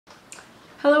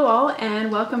Hello all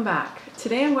and welcome back.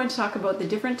 Today I'm going to talk about the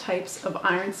different types of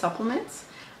iron supplements,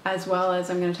 as well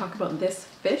as I'm going to talk about this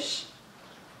fish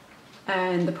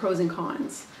and the pros and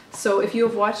cons. So if you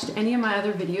have watched any of my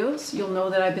other videos, you'll know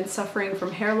that I've been suffering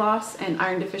from hair loss and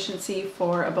iron deficiency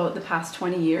for about the past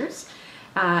 20 years.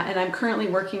 And I'm currently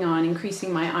working on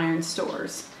increasing my iron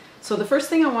stores. So the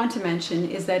first thing I want to mention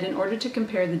is that in order to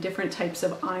compare the different types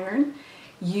of iron,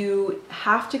 you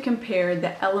have to compare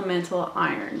the elemental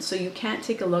iron. So you can't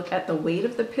take a look at the weight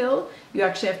of the pill. You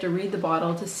actually have to read the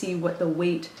bottle to see what the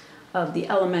weight of the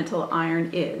elemental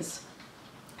iron is.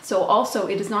 So also,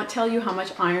 it does not tell you how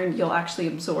much iron you'll actually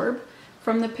absorb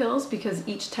from the pills, because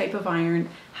each type of iron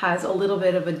has a little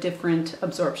bit of a different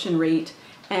absorption rate,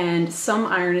 and some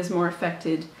iron is more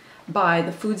affected by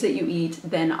the foods that you eat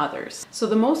than others. So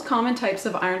the most common types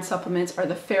of iron supplements are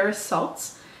the ferrous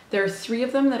salts. There are 3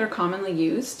 of them that are commonly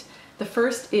used. The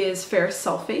first is ferrous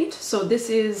sulfate. So this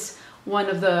is one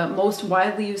of the most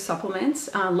widely used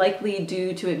supplements, likely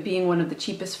due to it being one of the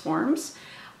cheapest forms.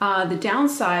 The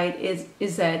downside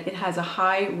is that it has a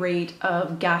high rate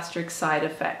of gastric side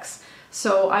effects.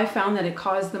 So I found that it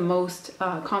caused the most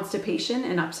constipation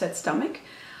and upset stomach.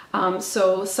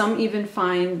 So some even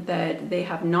find that they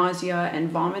have nausea and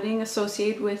vomiting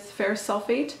associated with ferrous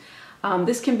sulfate.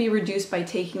 This can be reduced by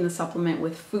taking the supplement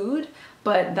with food,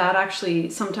 but that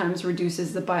actually sometimes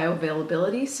reduces the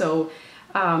bioavailability, so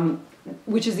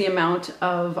which is the amount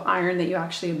of iron that you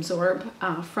actually absorb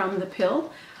from the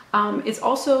pill. It's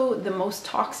also the most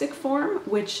toxic form,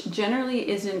 which generally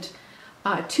isn't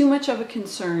too much of a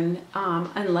concern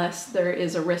unless there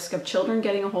is a risk of children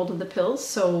getting a hold of the pills.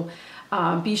 So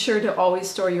be sure to always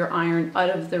store your iron out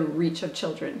of the reach of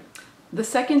children. The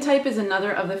second type is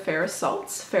another of the ferrous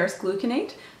salts, ferrous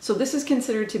gluconate. So this is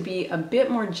considered to be a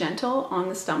bit more gentle on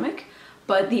the stomach,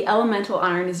 but the elemental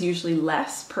iron is usually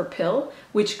less per pill,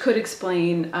 which could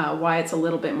explain why it's a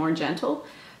little bit more gentle.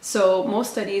 So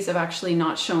most studies have actually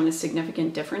not shown a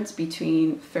significant difference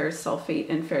between ferrous sulfate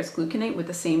and ferrous gluconate with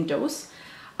the same dose.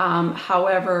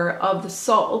 However, of the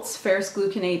salts, ferrous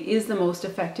gluconate is the most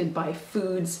affected by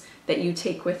foods that you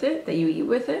take with it, that you eat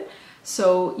with it.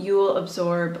 So you will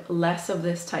absorb less of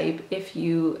this type if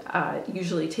you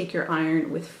usually take your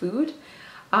iron with food.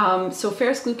 So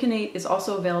ferrous gluconate is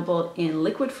also available in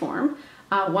liquid form.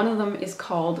 One of them is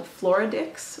called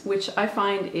Floradix, which I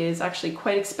find is actually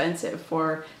quite expensive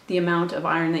for the amount of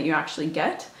iron that you actually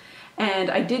get.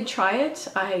 And I did try it.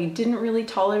 I didn't really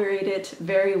tolerate it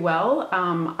very well.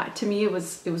 To me, it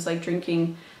was like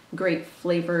drinking grape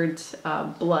flavored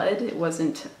blood. It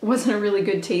wasn't a really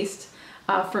good taste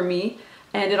for me.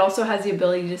 And it also has the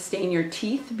ability to stain your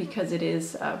teeth because it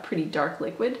is a pretty dark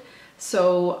liquid.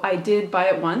 So I did buy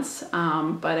it once,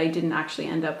 but I didn't actually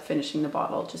end up finishing the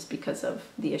bottle just because of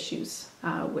the issues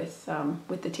with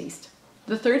the taste.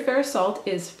 The third ferrous salt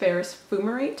is ferrous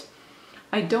fumarate.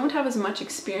 I don't have as much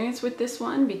experience with this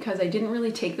one because I didn't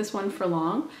really take this one for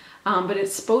long, but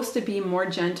it's supposed to be more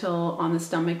gentle on the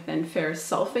stomach than ferrous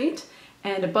sulfate,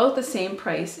 and about the same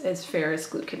price as ferrous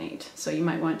gluconate. So you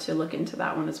might want to look into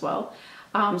that one as well.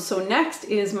 So next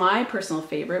is my personal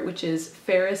favorite, which is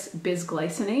ferrous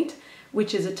bisglycinate,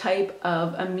 which is a type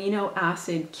of amino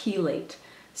acid chelate.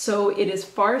 So it is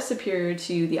far superior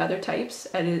to the other types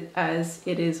as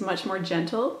it is much more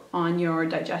gentle on your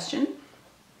digestion,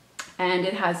 and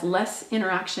it has less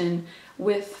interaction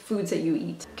with foods that you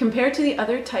eat. Compared to the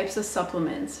other types of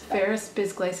supplements, ferrous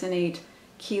bisglycinate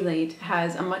chelate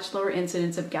has a much lower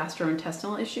incidence of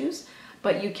gastrointestinal issues,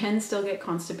 but you can still get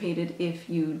constipated if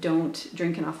you don't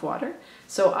drink enough water.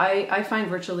 So I find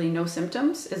virtually no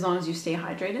symptoms as long as you stay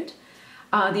hydrated.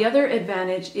 The other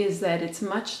advantage is that it's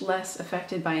much less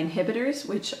affected by inhibitors,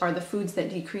 which are the foods that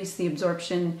decrease the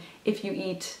absorption if you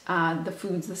eat the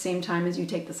foods the same time as you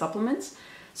take the supplements.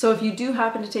 So if you do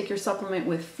happen to take your supplement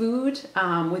with food,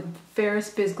 with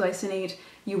ferrous bisglycinate,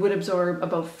 you would absorb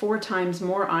about 4 times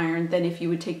more iron than if you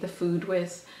would take the food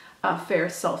with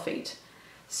ferrous sulfate.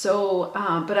 So,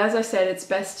 but as I said, it's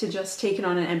best to just take it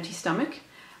on an empty stomach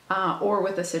or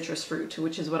with a citrus fruit,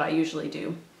 which is what I usually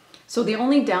do. So the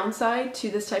only downside to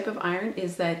this type of iron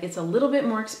is that it's a little bit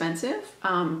more expensive,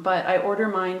 but I order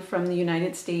mine from the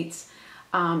United States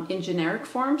in generic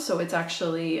form, so it's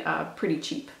actually pretty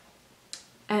cheap.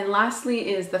 And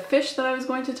lastly is the fish that I was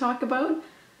going to talk about.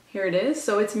 Here it is.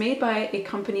 So it's made by a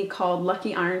company called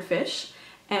Lucky Iron Fish,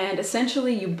 and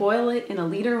essentially you boil it in a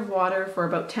liter of water for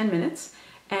about 10 minutes,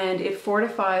 and it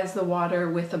fortifies the water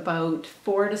with about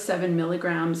 4 to 7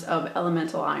 milligrams of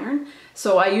elemental iron.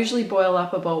 So I usually boil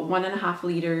up about 1.5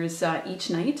 liters each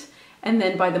night, and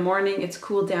then by the morning it's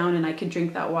cooled down and I can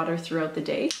drink that water throughout the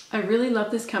day. I really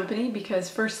love this company because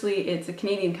firstly, it's a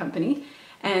Canadian company,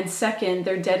 And second,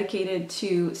 they're dedicated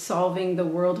to solving the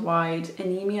worldwide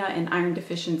anemia and iron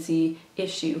deficiency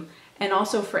issue. And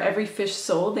also for every fish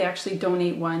sold, they actually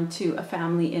donate one to a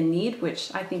family in need,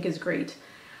 which I think is great.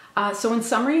 So in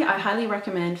summary, I highly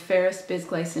recommend ferrous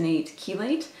bisglycinate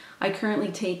chelate. I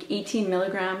currently take 18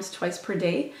 milligrams twice per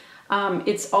day.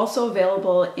 It's also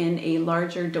available in a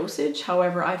larger dosage.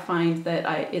 However, I find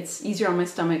that it's easier on my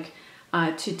stomach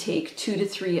to take 2 to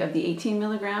 3 of the 18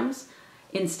 milligrams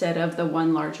instead of the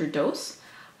one larger dose.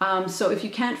 So if you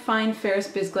can't find ferrous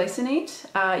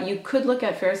bisglycinate, you could look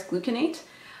at ferrous gluconate,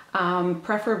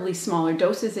 preferably smaller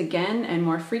doses again and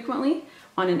more frequently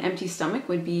on an empty stomach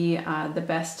would be the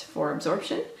best for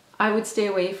absorption. I would stay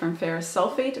away from ferrous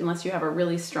sulfate unless you have a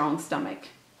really strong stomach.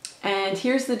 And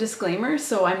here's the disclaimer.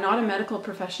 So I'm not a medical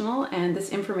professional, and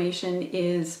this information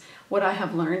is what I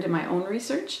have learned in my own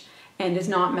research and is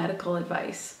not medical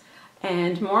advice.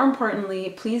 And more importantly,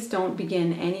 please don't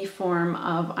begin any form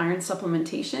of iron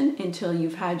supplementation until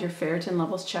you've had your ferritin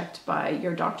levels checked by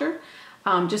your doctor.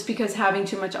 Just because having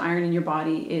too much iron in your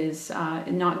body is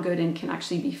not good and can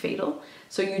actually be fatal.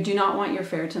 So you do not want your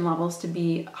ferritin levels to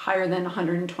be higher than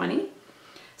 120.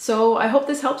 So I hope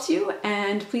this helps you,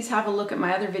 and please have a look at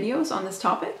my other videos on this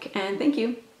topic, and thank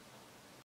you.